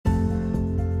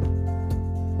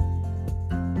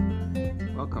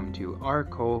welcome to Our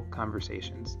Cole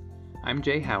Conversations. I'm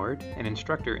Jay Howard, an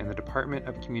instructor in the Department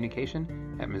of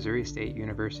Communication at Missouri State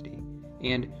University,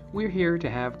 and we're here to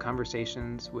have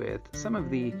conversations with some of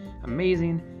the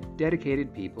amazing,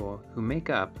 dedicated people who make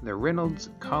up the Reynolds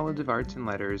College of Arts and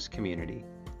Letters community.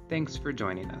 Thanks for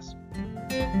joining us.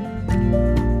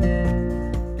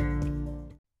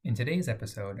 In today's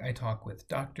episode, I talk with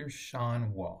Dr.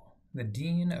 Sean Wall, the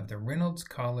Dean of the Reynolds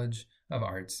College of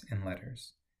Arts and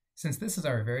Letters. Since this is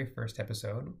our very first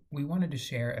episode, we wanted to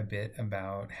share a bit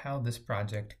about how this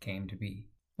project came to be.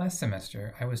 Last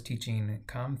semester, I was teaching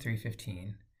COM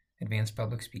 315, Advanced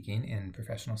Public Speaking in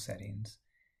Professional Settings,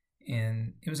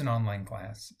 and it was an online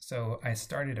class, so I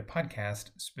started a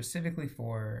podcast specifically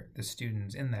for the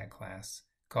students in that class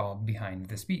called Behind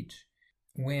the Speech.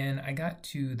 When I got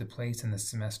to the place in the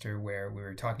semester where we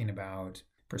were talking about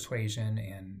persuasion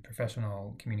and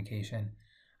professional communication,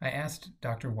 I asked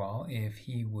Dr. Wall if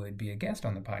he would be a guest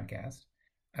on the podcast.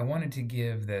 I wanted to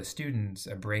give the students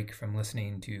a break from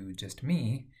listening to just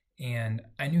me, and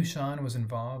I knew Sean was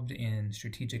involved in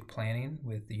strategic planning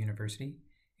with the university,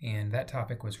 and that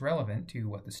topic was relevant to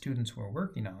what the students were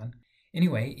working on.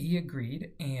 Anyway, he agreed,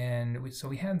 and so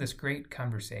we had this great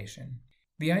conversation.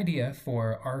 The idea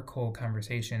for Our Cole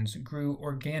Conversations grew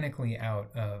organically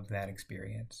out of that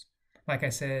experience. Like I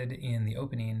said in the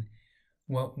opening,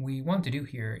 what we want to do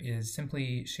here is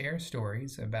simply share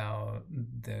stories about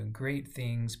the great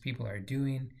things people are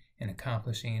doing and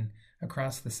accomplishing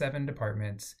across the 7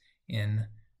 departments in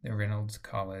the Reynolds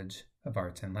College of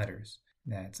Arts and Letters.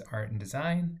 That's art and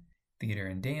design, theater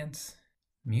and dance,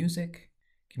 music,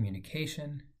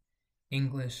 communication,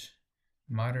 English,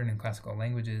 modern and classical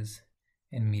languages,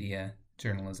 and media,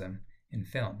 journalism, and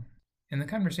film. In the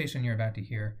conversation you're about to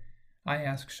hear, I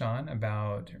ask Sean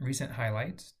about recent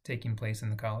highlights taking place in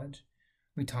the college.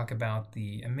 We talk about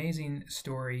the amazing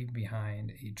story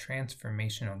behind a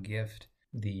transformational gift,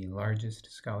 the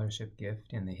largest scholarship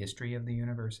gift in the history of the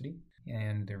university,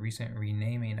 and the recent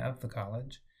renaming of the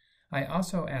college. I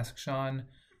also ask Sean,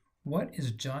 what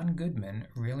is John Goodman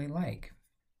really like?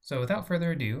 So without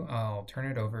further ado, I'll turn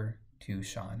it over to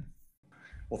Sean.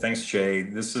 Well, thanks, Jay.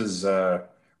 This is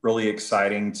really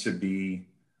exciting to be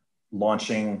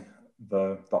launching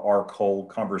the Our Cole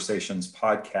Conversations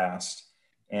podcast.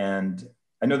 And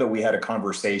I know that we had a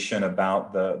conversation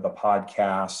about the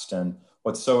podcast, and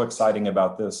what's so exciting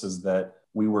about this is that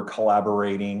we were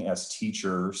collaborating as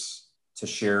teachers to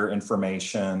share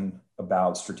information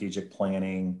about strategic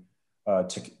planning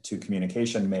to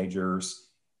communication majors.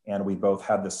 And we both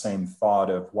had the same thought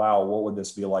of, wow, what would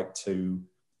this be like to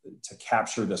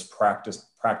capture this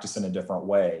practice in a different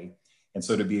way? And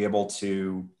so to be able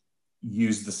to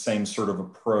use the same sort of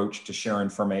approach to share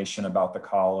information about the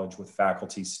college with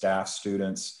faculty, staff,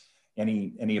 students,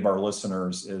 any of our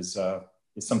listeners is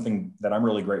something that I'm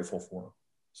really grateful for.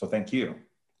 So thank you.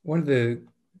 One of the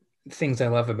things I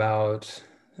love about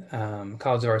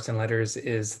College of Arts and Letters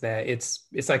is that it's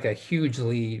like a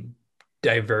hugely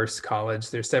diverse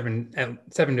college. There's seven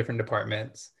different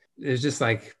departments. There's just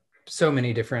like so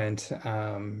many different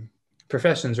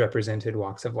professions represented,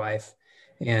 walks of life.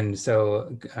 And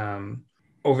so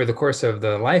over the course of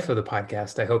the life of the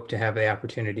podcast, I hope to have the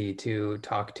opportunity to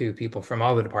talk to people from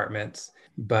all the departments.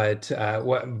 But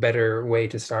what better way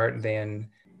to start than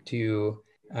to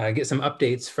get some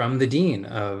updates from the Dean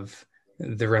of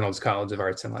the Reynolds College of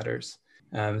Arts and Letters.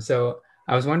 So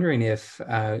I was wondering if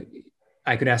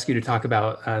I could ask you to talk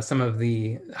about some of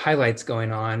the highlights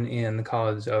going on in the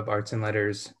College of Arts and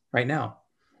Letters right now.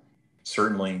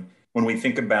 Certainly. When we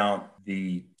think about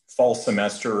the fall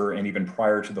semester and even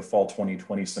prior to the fall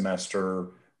 2020 semester,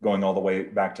 going all the way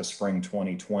back to spring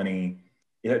 2020,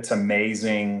 it's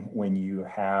amazing when you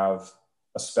have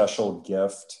a special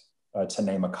gift to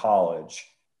name a college.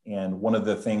 And one of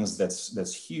the things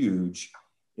that's huge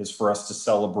is for us to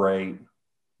celebrate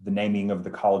the naming of the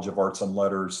College of Arts and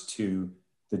Letters to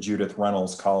the Judith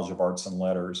Reynolds College of Arts and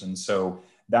Letters. And so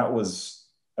that was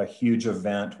a huge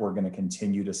event. We're going to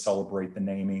continue to celebrate the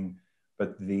naming,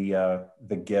 but the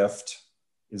gift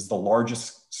is the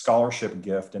largest scholarship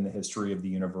gift in the history of the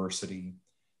university.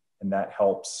 And that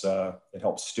helps, it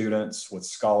helps students with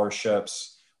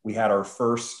scholarships. We had our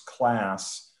first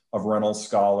class of Reynolds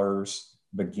Scholars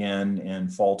begin in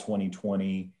fall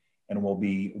 2020, and we'll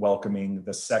be welcoming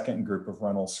the second group of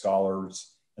Reynolds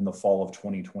Scholars in the fall of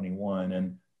 2021.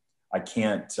 And I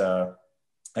can't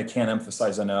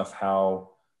emphasize enough how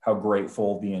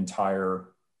grateful the entire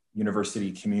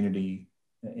university community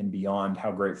and beyond,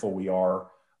 how grateful we are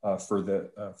for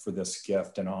this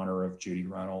gift in honor of Judy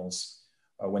Reynolds.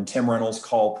 When Tim Reynolds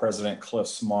called President Cliff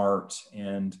Smart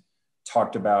and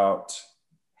talked about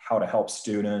how to help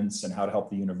students and how to help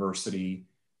the university.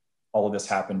 All of this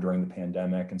happened during the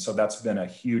pandemic. And so that's been a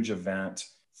huge event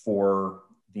for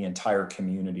the entire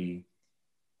community.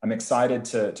 I'm excited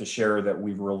to share that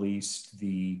we've released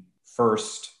the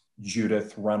first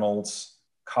Judith Reynolds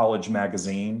College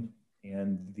magazine,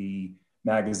 and the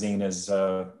magazine has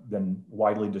been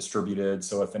widely distributed.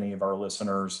 So if any of our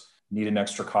listeners need an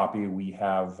extra copy, we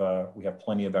have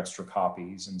plenty of extra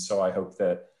copies. And so I hope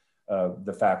that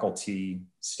the faculty,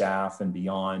 staff, and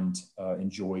beyond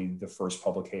enjoy the first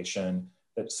publication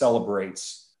that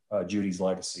celebrates Judy's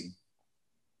legacy.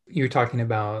 You're talking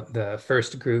about the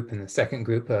first group and the second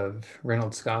group of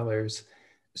Reynolds Scholars.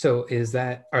 So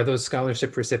are those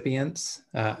scholarship recipients?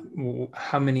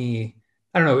 How many,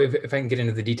 I don't know if I can get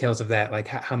into the details of that, like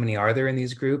how many are there in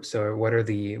these groups, or what are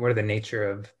the nature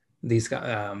of these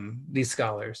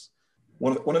scholars?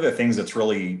 One of the things that's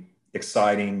really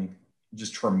exciting,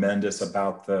 just tremendous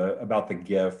about the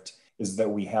gift is that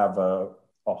we have a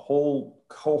whole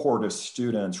cohort of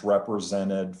students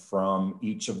represented from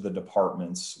each of the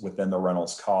departments within the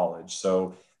Reynolds College.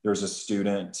 So there's a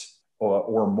student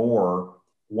or more,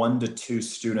 1 to 2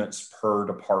 students per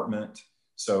department.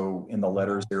 So in the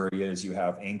letters areas, you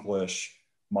have English,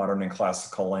 modern and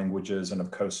classical languages, and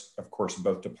of course,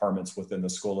 both departments within the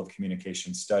School of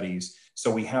Communication Studies. So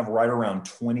we have right around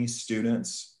 20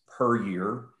 students per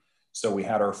year. So we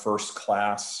had our first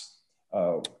class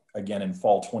again in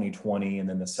fall 2020, and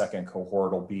then the second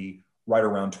cohort will be right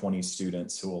around 20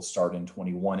 students who will start in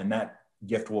 21. And that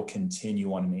gift will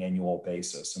continue on an annual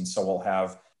basis. And so we'll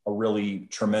have a really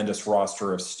tremendous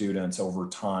roster of students over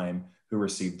time who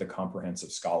receive the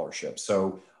comprehensive scholarship.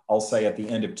 So I'll say at the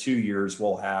end of 2 years,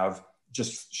 we'll have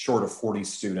just short of 40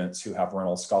 students who have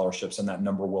Reynolds scholarships, and that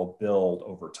number will build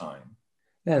over time.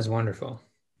 That is wonderful.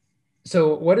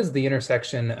 So what is the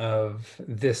intersection of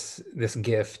this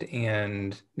gift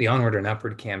and the Onward and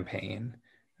Upward campaign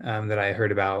that I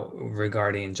heard about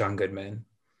regarding John Goodman?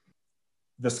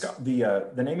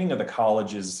 The naming of the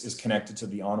college is connected to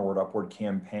the Onward Upward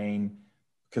campaign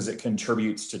because it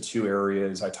contributes to 2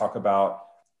 areas. I talk about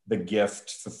the gift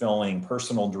fulfilling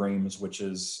personal dreams, which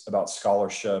is about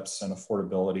scholarships and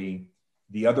affordability.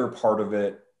 The other part of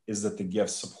it is that the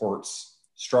gift supports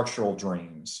structural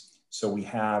dreams. So we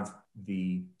have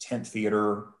the Tent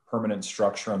Theater permanent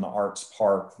structure in the Arts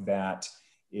Park that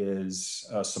is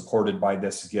supported by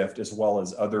this gift, as well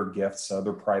as other gifts,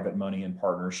 other private money and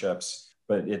partnerships.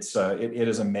 But it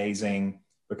is amazing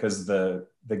because the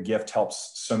gift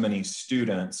helps so many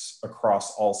students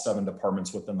across all 7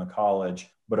 departments within the college,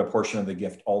 but a portion of the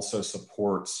gift also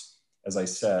supports, as I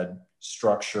said,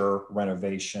 structure,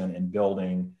 renovation, and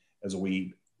building as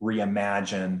we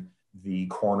reimagine the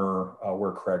corner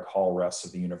where Craig Hall rests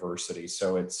at the university.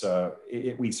 So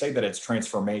we say that it's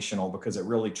transformational because it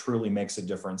really truly makes a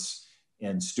difference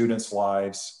in students'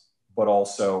 lives, but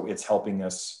also it's helping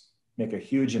us make a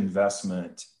huge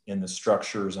investment in the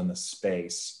structures and the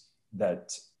space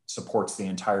that supports the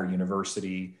entire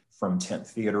university, from Tent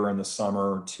Theater in the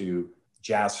summer to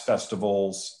jazz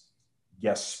festivals,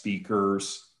 guest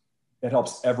speakers. It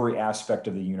helps every aspect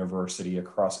of the university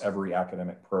across every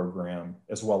academic program,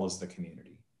 as well as the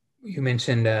community. You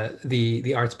mentioned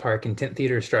the Arts Park and Tent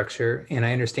Theater structure, and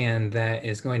I understand that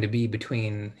is going to be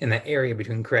in that area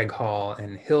between Craig Hall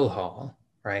and Hill Hall,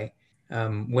 right?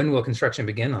 When will construction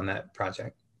begin on that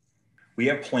project? We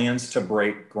have plans to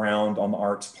break ground on the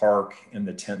Arts Park and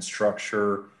the tent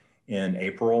structure in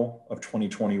April of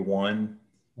 2021.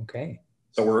 Okay.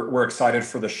 So we're excited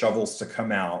for the shovels to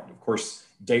come out. Of course,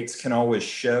 dates can always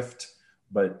shift,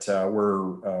 but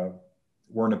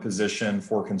we're in a position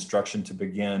for construction to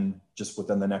begin just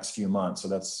within the next few months. So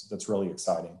that's really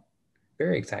exciting.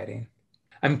 Very exciting.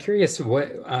 I'm curious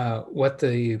what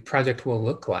the project will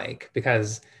look like,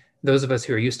 because those of us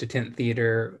who are used to tent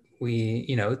theater, we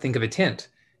think of a tent.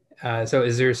 So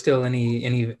is there still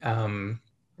any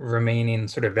remaining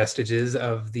sort of vestiges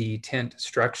of the tent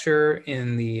structure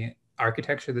in the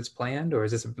architecture that's planned, or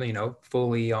is this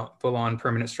full on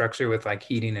permanent structure with like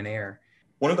heating and air?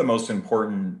 One of the most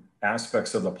important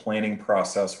aspects of the planning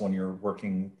process when you're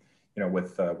working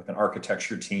with an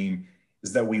architecture team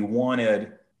is that we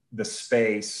wanted the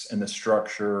space and the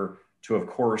structure to, of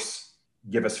course,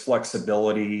 give us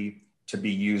flexibility to be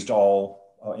used all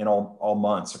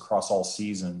months across all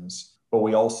seasons. But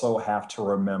we also have to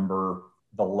remember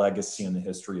the legacy and the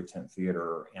history of tent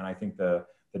theater. And I think the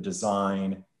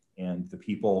design and the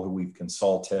people who we've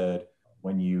consulted,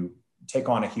 when you take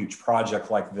on a huge project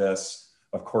like this,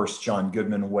 of course, John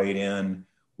Goodman weighed in.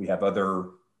 We have other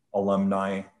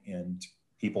alumni and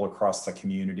people across the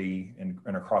community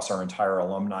and across our entire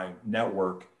alumni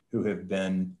network who have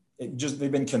been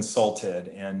they've been consulted.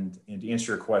 And to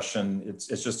answer your question, it's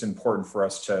just important for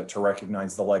us to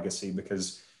recognize the legacy,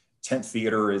 because tent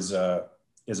theater is a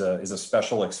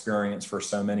special experience for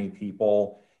so many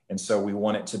people. And so we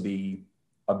want it to be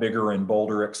a bigger and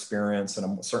bolder experience,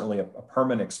 and certainly a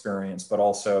permanent experience, but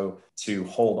also to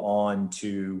hold on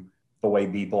to the way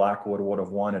B. Blackwood would have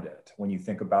wanted it. When you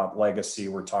think about legacy,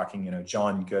 we're talking,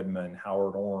 John Goodman,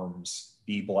 Howard Orms,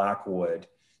 B. Blackwood,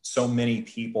 so many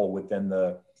people within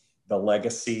the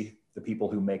legacy, the people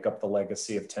who make up the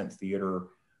legacy of tent theater.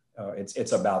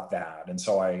 It's about that. And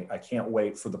so I can't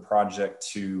wait for the project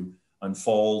to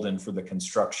unfold and for the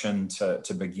construction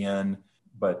to begin,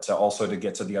 but also to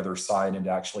get to the other side and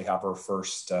to actually have our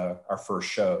first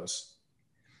shows.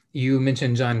 You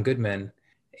mentioned John Goodman.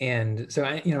 And so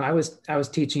I was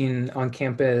teaching on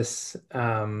campus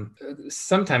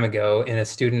some time ago, and a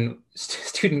student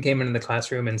came into the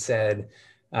classroom and said,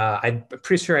 "I'm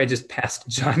pretty sure I just passed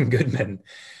John Goodman."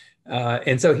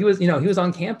 And so he was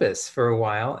on campus for a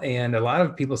while, and a lot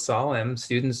of people saw him.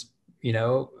 Students,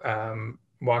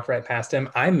 walked right past him.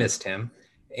 I missed him,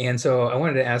 and so I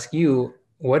wanted to ask you,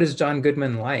 what is John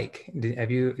Goodman like?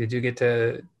 Did you get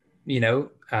to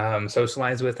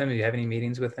socialize with him? Did you have any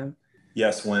meetings with him?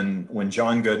 Yes, when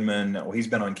John Goodman, well, he's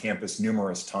been on campus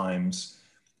numerous times,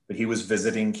 but he was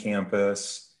visiting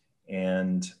campus,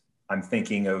 and I'm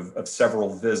thinking of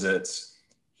several visits.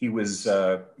 He was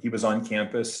on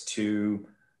campus to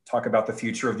talk about the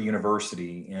future of the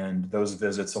university, and those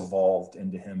visits evolved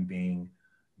into him being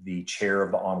the chair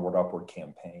of the Onward Upward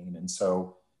campaign. And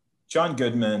so John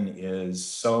Goodman is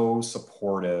so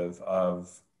supportive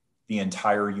of the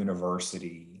entire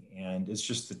university, and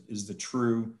is the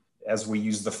true, as we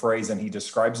use the phrase, and he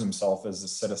describes himself as a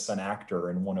citizen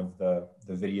actor in one of the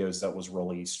videos that was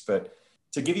released. But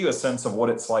to give you a sense of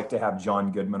what it's like to have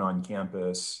John Goodman on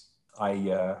campus,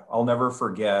 I'll never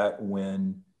forget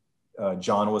when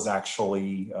John was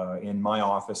actually in my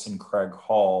office in Craig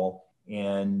Hall,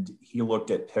 and he looked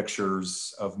at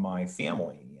pictures of my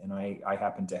family. And I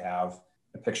happened to have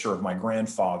a picture of my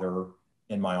grandfather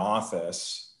in my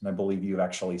office, and I believe you've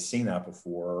actually seen that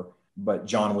before. But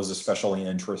John was especially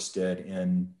interested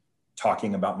in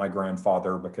talking about my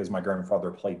grandfather because my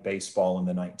grandfather played baseball in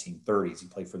the 1930s. He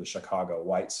played for the Chicago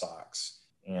White Sox.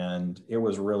 And it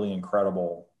was really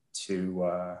incredible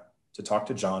to talk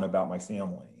to John about my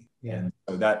family. Yeah. And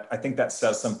so I think that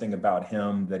says something about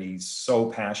him, that he's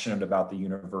so passionate about the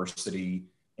university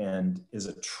and is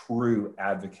a true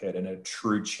advocate and a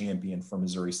true champion for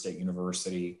Missouri State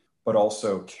University, but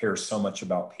also cares so much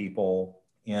about people.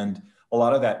 And a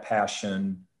lot of that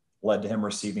passion led to him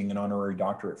receiving an honorary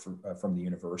doctorate from the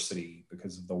university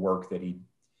because of the work that he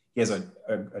has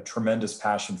a tremendous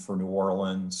passion for New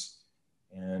Orleans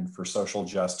and for social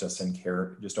justice, and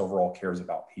just overall cares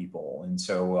about people. And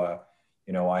so,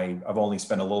 I've only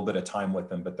spent a little bit of time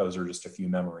with him, but those are just a few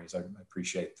memories. I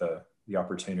appreciate the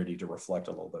opportunity to reflect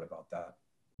a little bit about that.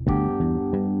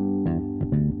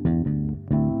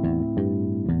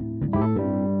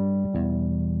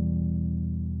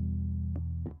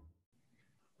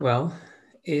 Well,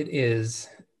 it is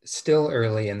still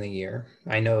early in the year.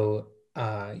 I know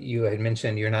you had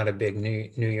mentioned you're not a big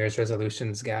New Year's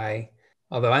resolutions guy,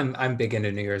 although I'm big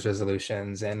into New Year's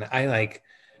resolutions, and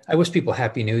I wish people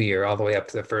Happy New Year all the way up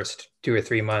to the first 2 or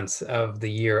 3 months of the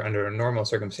year under normal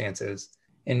circumstances.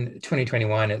 In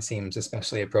 2021, it seems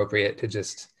especially appropriate to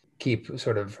just keep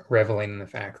sort of reveling in the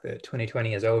fact that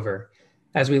 2020 is over.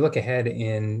 As we look ahead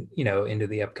into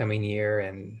the upcoming year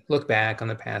and look back on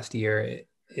the past year,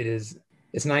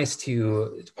 it's nice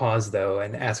to pause though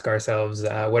and ask ourselves,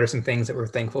 what are some things that we're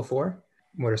thankful for?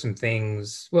 What are some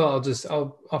things? Well,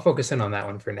 I'll focus in on that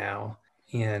one for now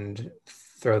and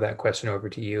throw that question over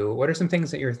to you. What are some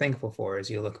things that you're thankful for as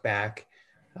you look back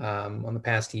on the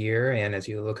past year and as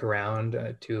you look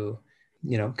around to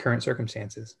current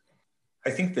circumstances? I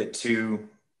think that two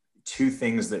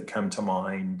things that come to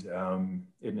mind, and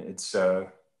it's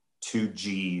two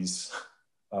G's.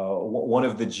 One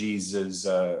of the G's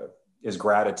is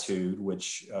gratitude,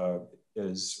 which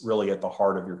is really at the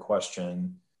heart of your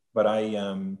question. But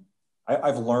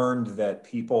I've learned that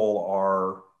people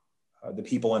are the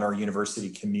people in our university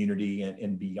community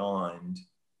and beyond.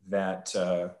 That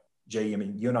Jay, I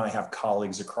mean, you and I have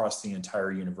colleagues across the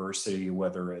entire university,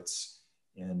 whether it's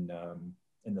in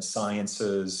the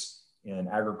sciences, in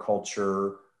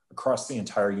agriculture, across the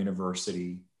entire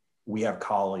university. We have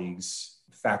colleagues,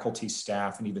 faculty,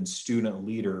 staff, and even student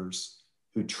leaders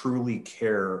who truly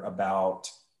care about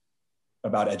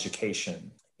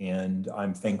education. And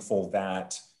I'm thankful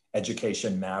that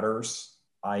education matters.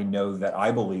 I know that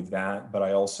I believe that, but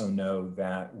I also know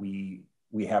that we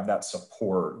we have that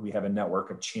support. We have a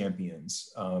network of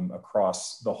champions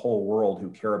across the whole world who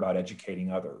care about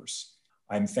educating others.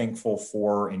 I'm thankful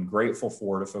for and grateful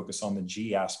for, to focus on the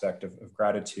G aspect of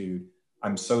gratitude,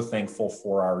 I'm so thankful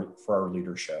for our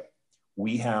leadership.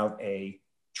 We have a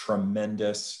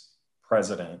tremendous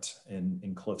president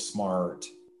in Cliff Smart.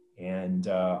 And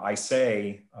I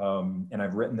say, and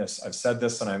I've written this, I've said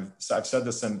this, and I've said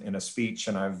this in a speech,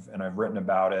 and I've written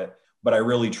about it, but I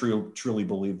really truly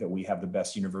believe that we have the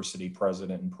best university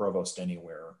president and provost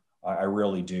anywhere. I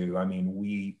really do. I mean,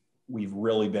 we've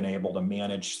really been able to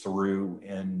manage through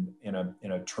in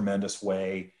a tremendous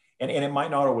way. And it might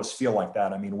not always feel like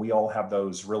that. I mean, we all have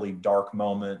those really dark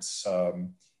moments,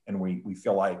 and we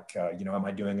feel like, am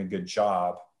I doing a good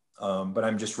job? But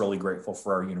I'm just really grateful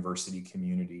for our university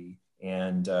community.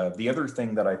 And the other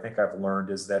thing that I think I've learned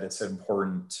is that it's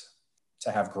important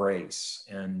to have grace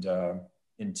and to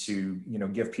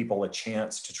give people a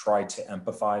chance to try to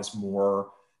empathize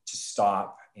more, to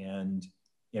stop and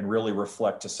really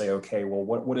reflect, to say, okay, well,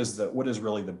 what is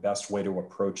really the best way to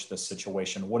approach this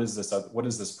situation? What is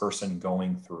this person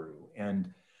going through?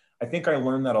 And I think I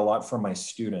learned that a lot from my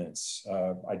students.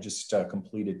 I just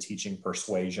completed teaching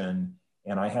persuasion,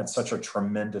 and I had such a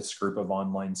tremendous group of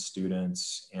online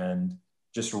students, and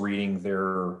just reading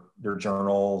their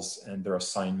journals and their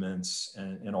assignments,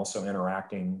 and also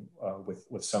interacting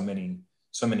with so many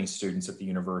students at the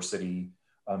university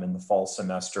in the fall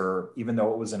semester. Even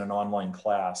though it was in an online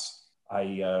class,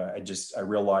 I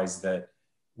realized that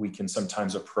we can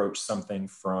sometimes approach something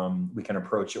we can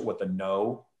approach it with a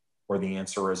no, or the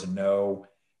answer is a no.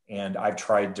 And I've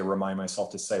tried to remind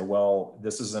myself to say, well,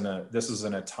 this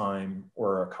isn't a time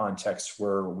or a context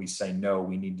where we say no.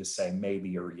 We need to say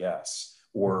maybe or yes,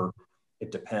 or it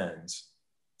depends.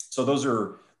 So those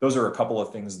are a couple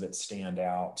of things that stand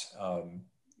out.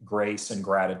 Grace and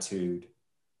gratitude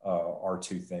are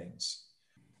two things.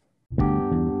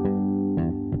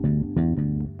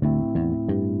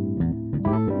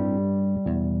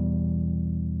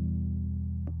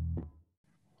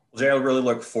 Jay, I really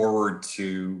look forward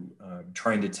to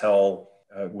trying to tell,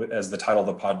 as the title of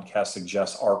the podcast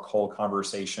suggests, our Cole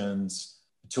Conversations,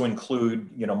 to include,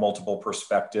 multiple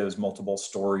perspectives, multiple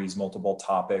stories, multiple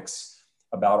topics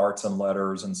about arts and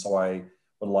letters. And so I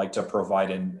would like to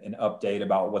provide an update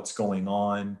about what's going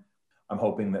on. I'm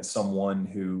hoping that someone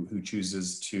who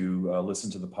chooses to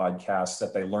listen to the podcast,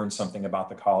 that they learn something about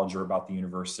the college or about the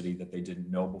university that they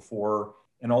didn't know before,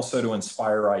 and also to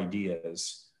inspire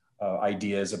ideas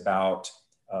about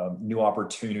new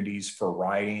opportunities for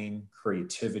writing,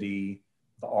 creativity,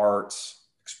 the arts,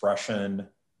 expression,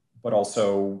 but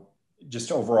also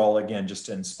just overall, again, just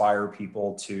to inspire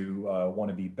people to want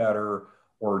to be better,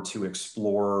 or to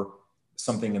explore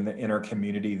something in the inner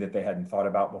community that they hadn't thought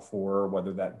about before,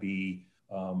 whether that be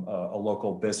a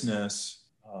local business,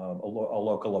 a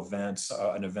local event,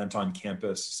 an event on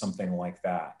campus, something like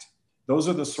that. Those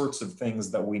are the sorts of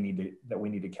things that we need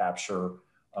to capture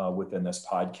within this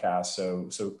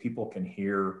podcast, so people can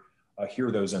hear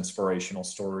those inspirational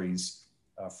stories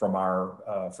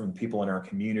from people in our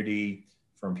community,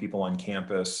 from people on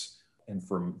campus, and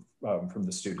from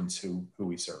the students who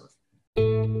we serve.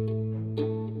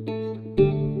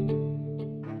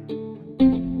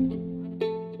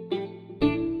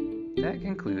 That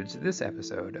concludes this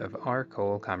episode of Our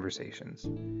Cole Conversations.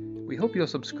 We hope you'll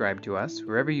subscribe to us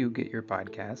wherever you get your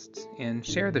podcasts, and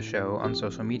share the show on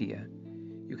social media.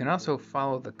 You can also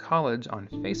follow the college on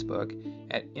Facebook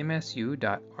at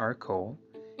msu.rcole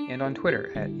and on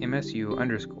Twitter at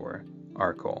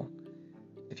msu_rcole.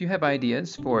 If you have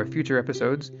ideas for future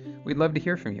episodes, we'd love to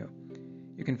hear from you.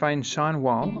 You can find Sean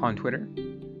Wall on Twitter,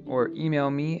 or email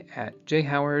me at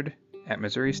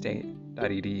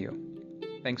jhoward@missouristate.edu.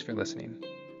 Thanks for listening.